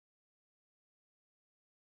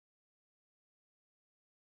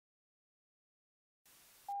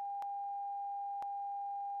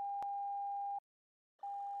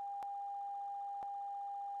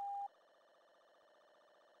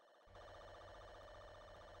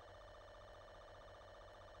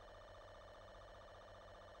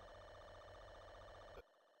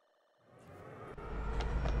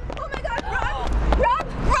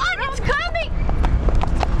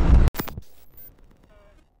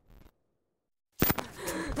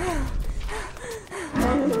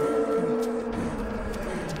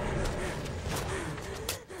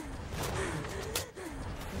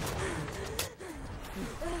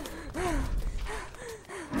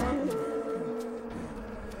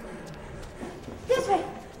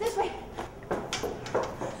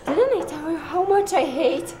much I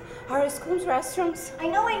hate our school's restrooms? I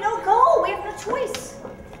know, go! We have no choice.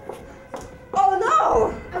 Oh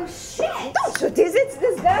no! Oh shit! Don't shoot this, it's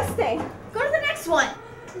disgusting. Go to the next one.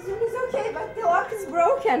 This one is okay, but the lock is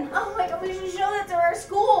broken. Oh my god, we should show that to our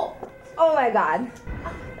school. Oh my god.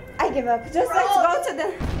 I give up. Just let's go to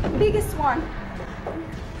the biggest one.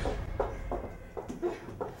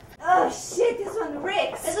 Oh shit, this one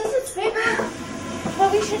rips. Is this its bigger?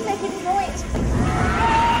 Well, we shouldn't make any noise.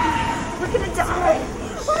 We're gonna die.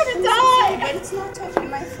 We're gonna die. But it's not totally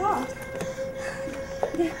my fault.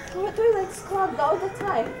 The toilet's clogged all the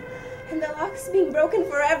time. And the lock's being broken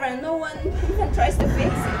forever and no one even tries to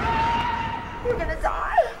fix it. We're gonna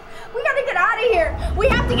die. We gotta get out of here. We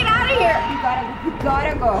have to get out of here. We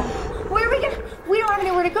gotta go. Where are we gonna? We don't have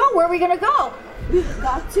anywhere to go. Where are we gonna go? We've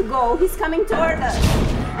got to go. He's coming toward us.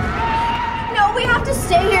 No, we have to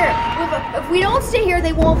stay here. If we don't stay here,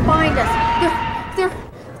 they won't find us.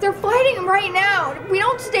 They're fighting right now. If we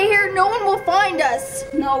don't stay here, no one will find us.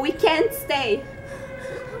 No, we can't stay.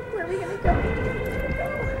 Where are we gonna go?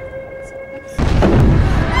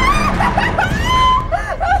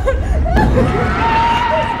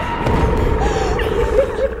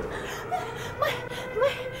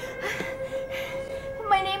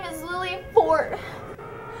 My name is Lily Ford.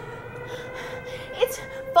 It's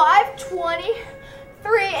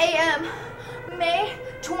 5:23 a.m. May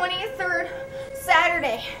 23rd,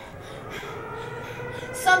 Saturday.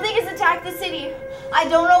 Something has attacked the city. I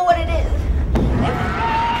don't know what it is.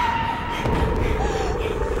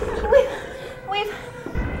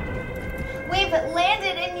 We've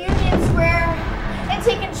landed in Union Square and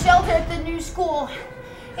taken shelter at the new school.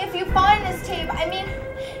 If you find this tape, I mean,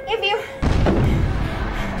 if you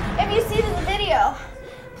see this video,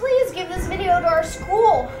 please give this video to our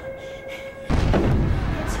school.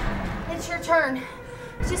 It's your turn.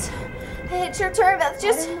 It's your turn, Beth.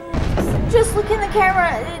 Just look in the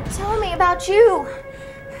camera. Tell me about you.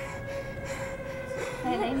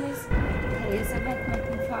 My name is Elizabeth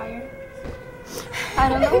McIntyre. I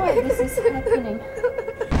don't know why this is happening.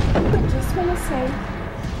 I just want to say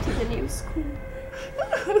to the new school,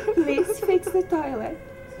 please fix the toilet.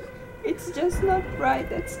 It's just not right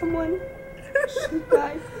that someone should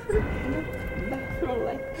die in a bathroom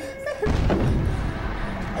like this.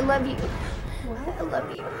 I love you. What? I love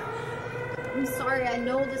you. I'm sorry, I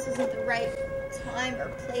know this isn't the right time or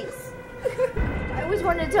place. I always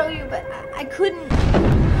wanted to tell you, but I couldn't.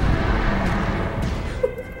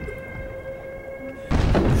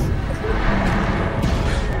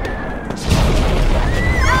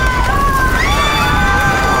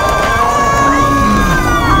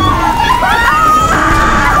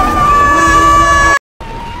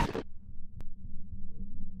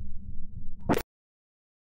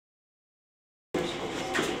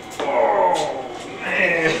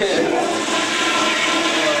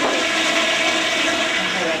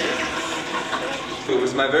 It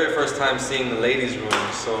was my very first time seeing the ladies' room,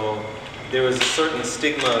 so there was a certain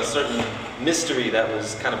stigma, a certain mystery that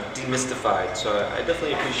was kind of demystified, so I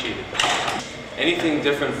definitely appreciated that. Anything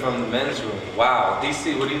different from the men's room? Wow,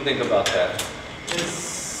 DC, what do you think about that?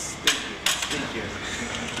 It's stinky.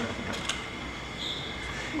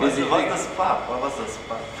 What's the spot? What was the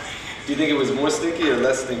spot? Do you think it was more stinky or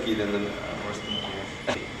less stinky than the... More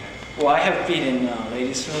stinky. Well, I have been in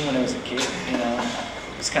ladies' room when I was a kid, you know.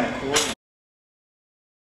 It's kind of cool.